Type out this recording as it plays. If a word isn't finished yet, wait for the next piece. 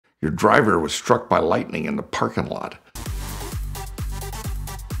Your driver was struck by lightning in the parking lot.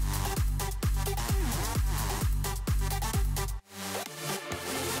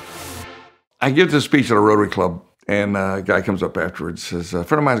 I give this speech at a Rotary Club, and a guy comes up afterwards, says, a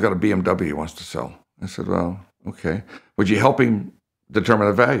friend of mine's got a BMW he wants to sell. I said, well, okay. Would you help him determine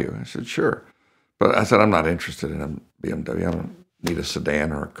the value? I said, sure. But I said, I'm not interested in a BMW. I don't need a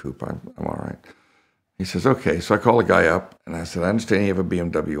sedan or a coupe. I'm all right. He says, okay. So I call the guy up, and I said, I understand you have a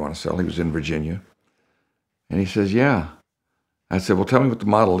BMW you want to sell. He was in Virginia. And he says, yeah. I said, well, tell me what the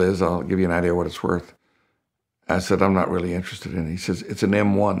model is. I'll give you an idea what it's worth. I said, I'm not really interested in it. He says, it's an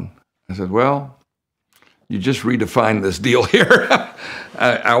M1. I said, well, you just redefined this deal here.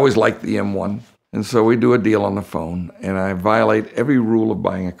 I always liked the M1. And so we do a deal on the phone, and I violate every rule of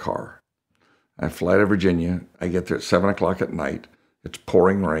buying a car. I fly to Virginia. I get there at 7 o'clock at night. It's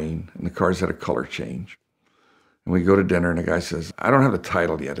pouring rain, and the car's had a color change. And we go to dinner, and the guy says, I don't have the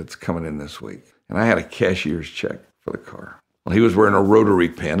title yet. It's coming in this week. And I had a cashier's check for the car. Well, he was wearing a Rotary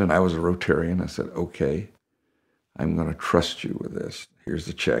pin, and I was a Rotarian. I said, okay, I'm going to trust you with this. Here's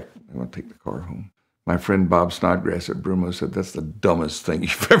the check. I'm going to take the car home. My friend Bob Snodgrass at Brumo said, that's the dumbest thing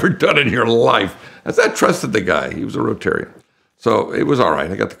you've ever done in your life. I said, I trusted the guy. He was a Rotarian. So it was all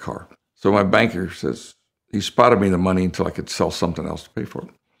right. I got the car. So my banker says, he spotted me the money until I could sell something else to pay for it.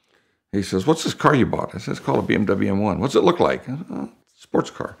 He says, what's this car you bought? I said, it's called a BMW M1. What's it look like? I said, oh, sports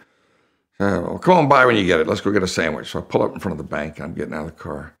car. I said, well, come on by when you get it. Let's go get a sandwich. So I pull up in front of the bank, and I'm getting out of the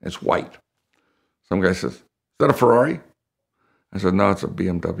car. It's white. Some guy says, is that a Ferrari? I said, no, it's a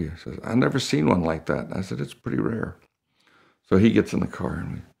BMW. He says, I've never seen one like that. I said, it's pretty rare. So he gets in the car,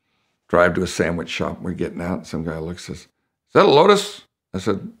 and we drive to a sandwich shop. We're getting out, and some guy looks and says, is that a Lotus? I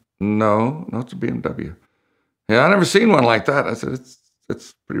said, no, it's a BMW. Yeah, I've never seen one like that. I said,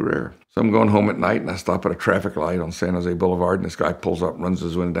 it's pretty rare. So I'm going home at night, and I stop at a traffic light on San Jose Boulevard, and this guy pulls up, runs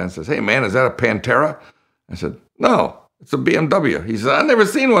his window down, and says, hey, man, is that a Pantera? I said, no, it's a BMW. He said, I've never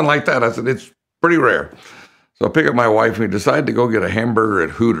seen one like that. I said, it's pretty rare. So I pick up my wife, and we decide to go get a hamburger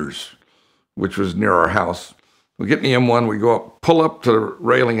at Hooters, which was near our house. We get in the M1, we go up, pull up to the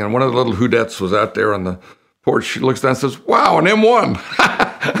railing, and one of the little Hoodettes was out there on the porch. She looks down and says, wow, an M1.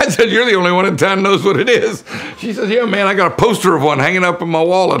 I said, you're the only one in town knows what it is. She says, yeah, man, I got a poster of one hanging up on my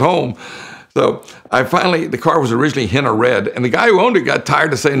wall at home. So the car was originally henna red, and the guy who owned it got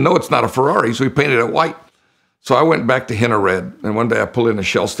tired of saying, no, it's not a Ferrari, so he painted it white. So I went back to henna red, and one day I pull in a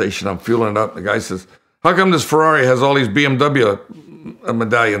Shell station, I'm fueling it up, and the guy says, how come this Ferrari has all these BMW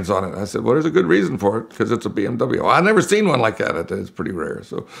medallions on it? I said, well, there's a good reason for it, because it's a BMW. Well, I've never seen one like that. It's pretty rare.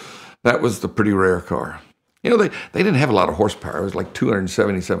 So that was the pretty rare car. You know, they didn't have a lot of horsepower. It was like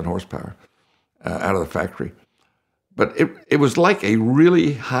 277 horsepower out of the factory. But it was like a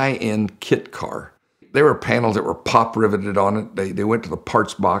really high-end kit car. There were panels that were pop riveted on it. They went to the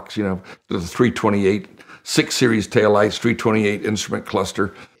parts box, you know, to the 328, 6 Series taillights, 328 instrument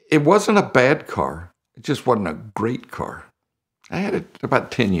cluster. It wasn't a bad car. It just wasn't a great car. I had it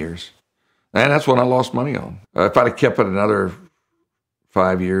about 10 years. And that's when I lost money on. If I'd have kept it another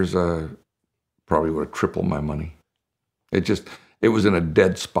 5 years, probably would have tripled my money. It was in a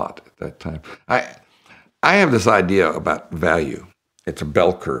dead spot at that time. I have this idea about value. It's a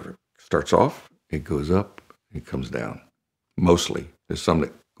bell curve. It starts off, it goes up, it comes down. Mostly. There's some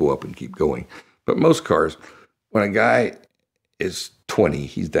that go up and keep going. But most cars, when a guy is 20,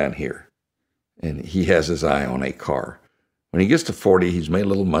 he's down here. And he has his eye on a car. When he gets to 40, he's made a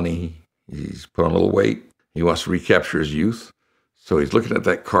little money. He's put on a little weight. He wants to recapture his youth. So he's looking at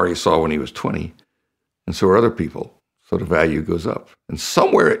that car he saw when he was 20. And so are other people. So the value goes up. And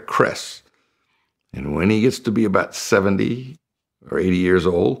somewhere it crests. And when he gets to be about 70 or 80 years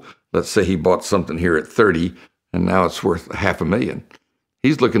old, let's say he bought something here at 30, and now it's worth $500,000.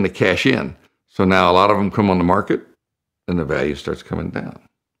 He's looking to cash in. So now a lot of them come on the market, and the value starts coming down.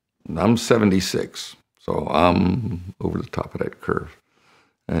 I'm 76, so I'm over the top of that curve.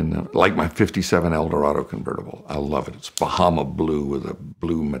 And like my 57 Eldorado convertible, I love it. It's Bahama blue with a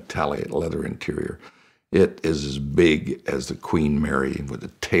blue metallic leather interior. It is as big as the Queen Mary with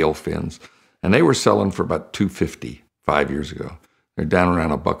the tail fins. And they were selling for about $250 5 years ago. They're down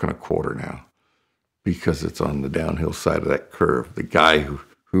around $1.25 now because it's on the downhill side of that curve. The guy who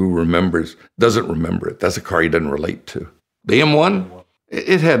remembers doesn't remember it. That's a car he doesn't relate to. The M1?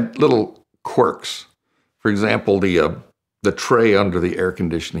 It had little quirks. For example, the tray under the air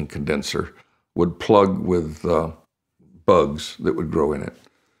conditioning condenser would plug with bugs that would grow in it.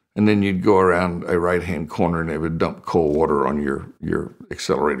 And then you'd go around a right-hand corner and it would dump cold water on your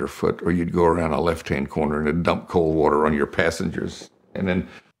accelerator foot, or you'd go around a left-hand corner and it'd dump cold water on your passengers. And then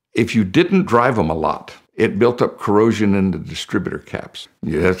if you didn't drive them a lot, it built up corrosion in the distributor caps.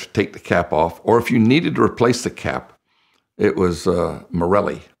 You'd have to take the cap off, or if you needed to replace the cap, it was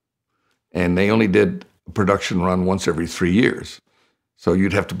Morelli. And they only did a production run once every 3 years. So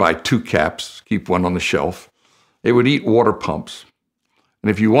you'd have to buy 2 caps, keep one on the shelf. It would eat water pumps. And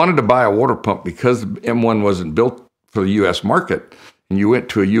if you wanted to buy a water pump because M1 wasn't built for the U.S. market, and you went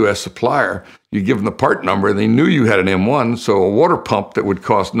to a U.S. supplier, you give them the part number, and they knew you had an M1, so a water pump that would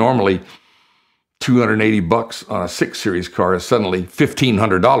cost normally $280 on a 6 Series car is suddenly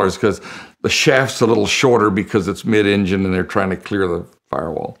 $1,500 because the shaft's a little shorter because it's mid-engine and they're trying to clear the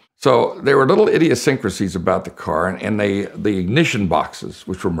firewall. So there were little idiosyncrasies about the car, and the ignition boxes,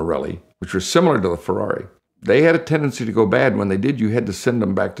 which were Morelli, which were similar to the Ferrari, they had a tendency to go bad. When they did, you had to send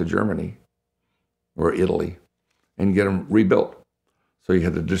them back to Germany or Italy and get them rebuilt. So you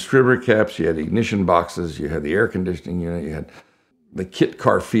had the distributor caps, you had the ignition boxes, you had the air conditioning unit, you had the kit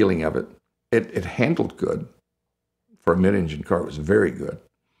car feeling of it. It handled good. For a mid-engine car, it was very good.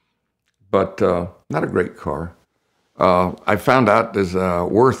 But not a great car. I found out there's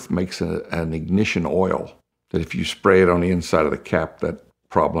Worth makes an ignition oil that if you spray it on the inside of the cap, that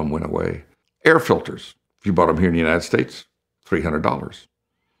problem went away. Air filters. If you bought them here in the United States, $300.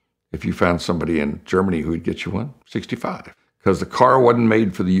 If you found somebody in Germany who would get you one, $65. Because the car wasn't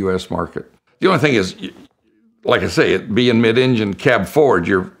made for the U.S. market. The only thing is, like I say, it being mid-engine cab forward,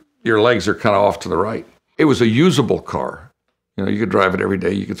 your legs are kind of off to the right. It was a usable car. You know, you could drive it every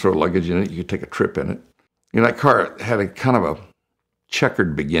day. You could throw luggage in it. You could take a trip in it. You know, that car had a kind of a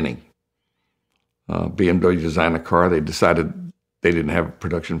checkered beginning. BMW designed the car. They decided they didn't have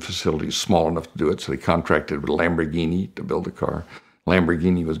production facilities small enough to do it, so they contracted with Lamborghini to build the car.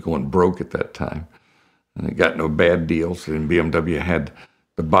 Lamborghini was going broke at that time, and they got no bad deals. And BMW had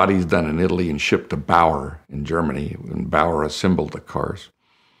the bodies done in Italy and shipped to Bauer in Germany, and Bauer assembled the cars.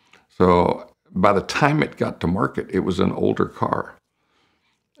 So by the time it got to market, it was an older car.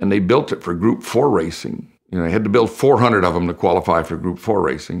 And they built it for Group 4 racing. You know, they had to build 400 of them to qualify for Group 4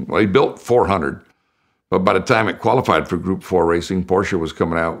 racing. Well, they built 400. But by the time it qualified for Group 4 racing, Porsche was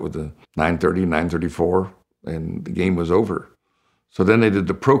coming out with a 930, 934, and the game was over. So then they did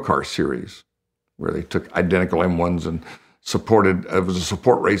the Pro Car series, where they took identical M1s and supported, it was a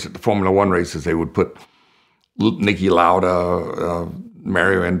support race at the Formula One races. They would put Niki Lauda,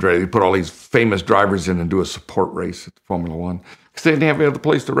 Mario Andretti, they put all these famous drivers in and do a support race at the Formula One. Because they didn't have any other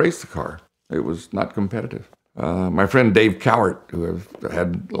place to race the car. It was not competitive. My friend Dave Cowart, who I've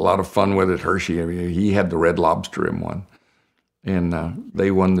had a lot of fun with at Hershey, he had the Red Lobster M1. And they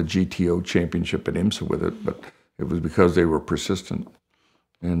won the GTO championship at IMSA with it, but it was because they were persistent.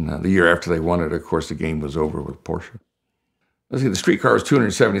 And the year after they won it, of course, the game was over with Porsche. Let's see, the street car was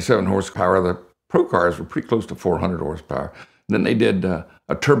 277 horsepower. The pro cars were pretty close to 400 horsepower. And then they did a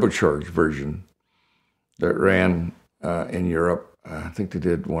turbocharged version that ran in Europe. I think they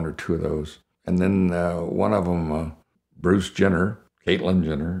did 1 or 2 of those. And then one of them, Bruce Jenner, Caitlyn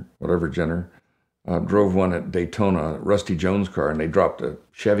Jenner, whatever Jenner, drove one at Daytona, Rusty Jones' car, and they dropped a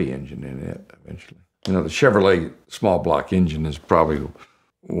Chevy engine in it eventually. You know, the Chevrolet small block engine is probably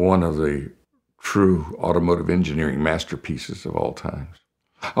one of the true automotive engineering masterpieces of all times.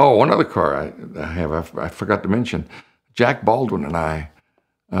 Oh, one other car I forgot to mention. Jack Baldwin and I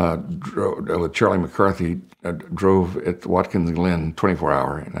drove with Charlie McCarthy, drove at Watkins Glen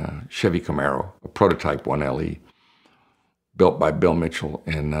 24-hour in a Chevy Camaro, a prototype 1LE, built by Bill Mitchell,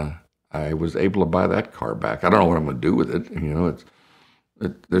 and I was able to buy that car back. I don't know what I'm going to do with it. You know,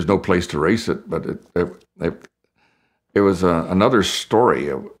 there's no place to race it, but it was another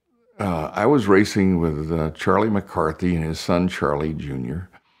story. I was racing with Charlie McCarthy and his son Charlie Jr.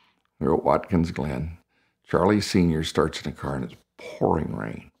 We were at Watkins Glen. Charlie Sr. starts in a car and it's pouring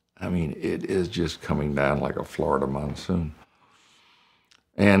rain. I mean, it is just coming down like a Florida monsoon.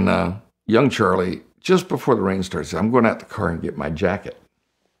 And young Charlie, just before the rain starts, says, I'm going out the car and get my jacket.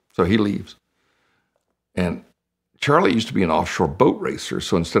 So he leaves. And Charlie used to be an offshore boat racer,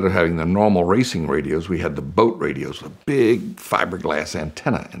 so instead of having the normal racing radios, we had the boat radios with a big fiberglass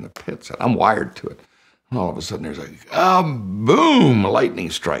antenna in the pits. And I'm wired to it. And all of a sudden, there's boom, a lightning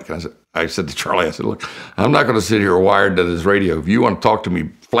strike. And I said to Charlie, I said, look, I'm not going to sit here wired to this radio. If you want to talk to me,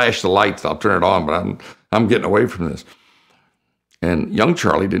 flash the lights, I'll turn it on, but I'm getting away from this. And young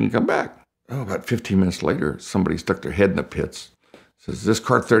Charlie didn't come back. Oh, about 15 minutes later, somebody stuck their head in the pits. Says, is this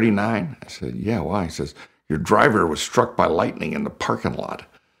car 39? I said, yeah, why? He says, your driver was struck by lightning in the parking lot.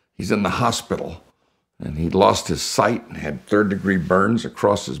 He's in the hospital. And he lost his sight and had third-degree burns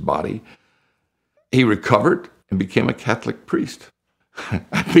across his body. He recovered and became a Catholic priest.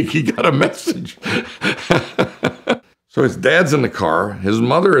 I think he got a message. So his dad's in the car. His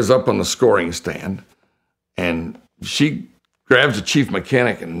mother is up on the scoring stand. And she grabs the chief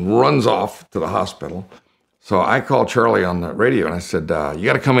mechanic and runs off to the hospital. So I called Charlie on the radio and I said, you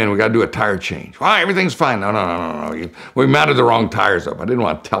got to come in. We got to do a tire change. Well, everything's fine. No. We mounted the wrong tires up. I didn't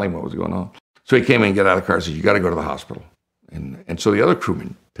want to tell him what was going on. So he came in, get out of the car, and said, you got to go to the hospital. And so the other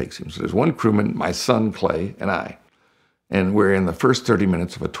crewman takes him. So there's one crewman, my son, Clay, and I. And we're in the first 30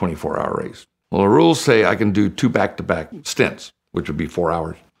 minutes of a 24-hour race. Well, the rules say I can do 2 back-to-back stints, which would be 4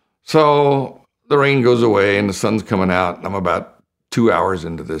 hours. So the rain goes away and the sun's coming out. And I'm about 2 hours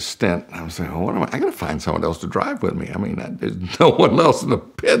into this stint. I was saying, oh, what am I got to find someone else to drive with me. I mean, there's no one else in the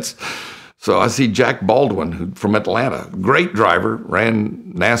pits. So I see Jack Baldwin from Atlanta, great driver,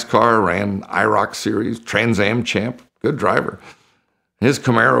 ran NASCAR, ran IROC series, Trans Am champ, good driver. His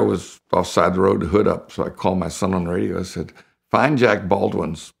Camaro was offside the road, hood up. So I called my son on the radio. I said, find Jack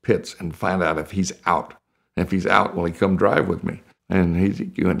Baldwin's pits and find out if he's out. And if he's out, will he come drive with me? And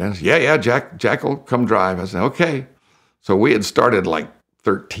he went down and said, yeah, Jack will come drive. I said, okay. So we had started like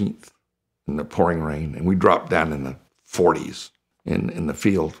 13th in the pouring rain, and we dropped down in the 40s in the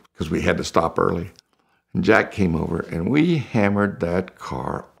field because we had to stop early. And Jack came over, and we hammered that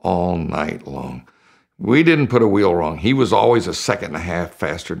car all night long. We didn't put a wheel wrong. He was always a second and a half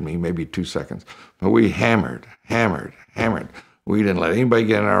faster than me, maybe 2 seconds. But we hammered. We didn't let anybody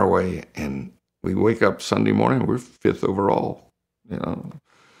get in our way, and we wake up Sunday morning, we're 5th overall,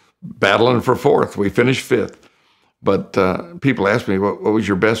 battling for 4th. We finished 5th. But people ask me, what was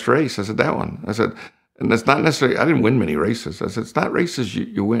your best race? I said, that one. I said, and that's not necessarily, I didn't win many races. I said, it's not races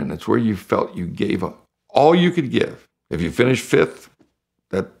you win. It's where you felt you gave up all you could give. If you finish 5th,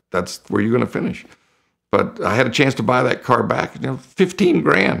 that's where you're going to finish. But I had a chance to buy that car back,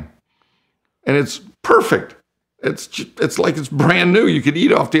 $15,000. And it's perfect. It's like it's brand new. You could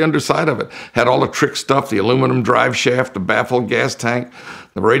eat off the underside of it. Had all the trick stuff, the aluminum drive shaft, the baffled gas tank,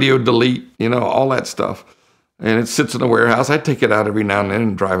 the radio delete, all that stuff. And it sits in the warehouse. I take it out every now and then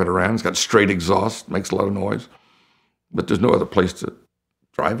and drive it around. It's got straight exhaust, makes a lot of noise. But there's no other place to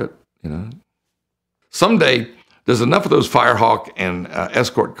drive it, Someday, there's enough of those Firehawk and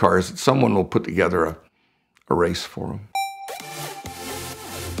Escort cars that someone will put together a race for them.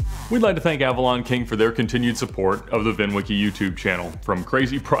 We'd like to thank AvalonKing for their continued support of the VinWiki YouTube channel. From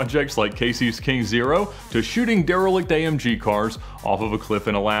crazy projects like Casey's King Zero to shooting derelict AMG cars off of a cliff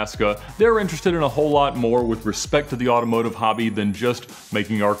in Alaska, they're interested in a whole lot more with respect to the automotive hobby than just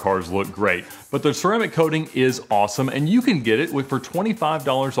making our cars look great. But the ceramic coating is awesome, and you can get it for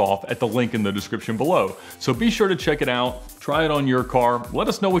 $25 off at the link in the description below. So be sure to check it out, try it on your car, let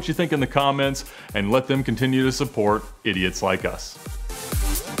us know what you think in the comments, and let them continue to support idiots like us.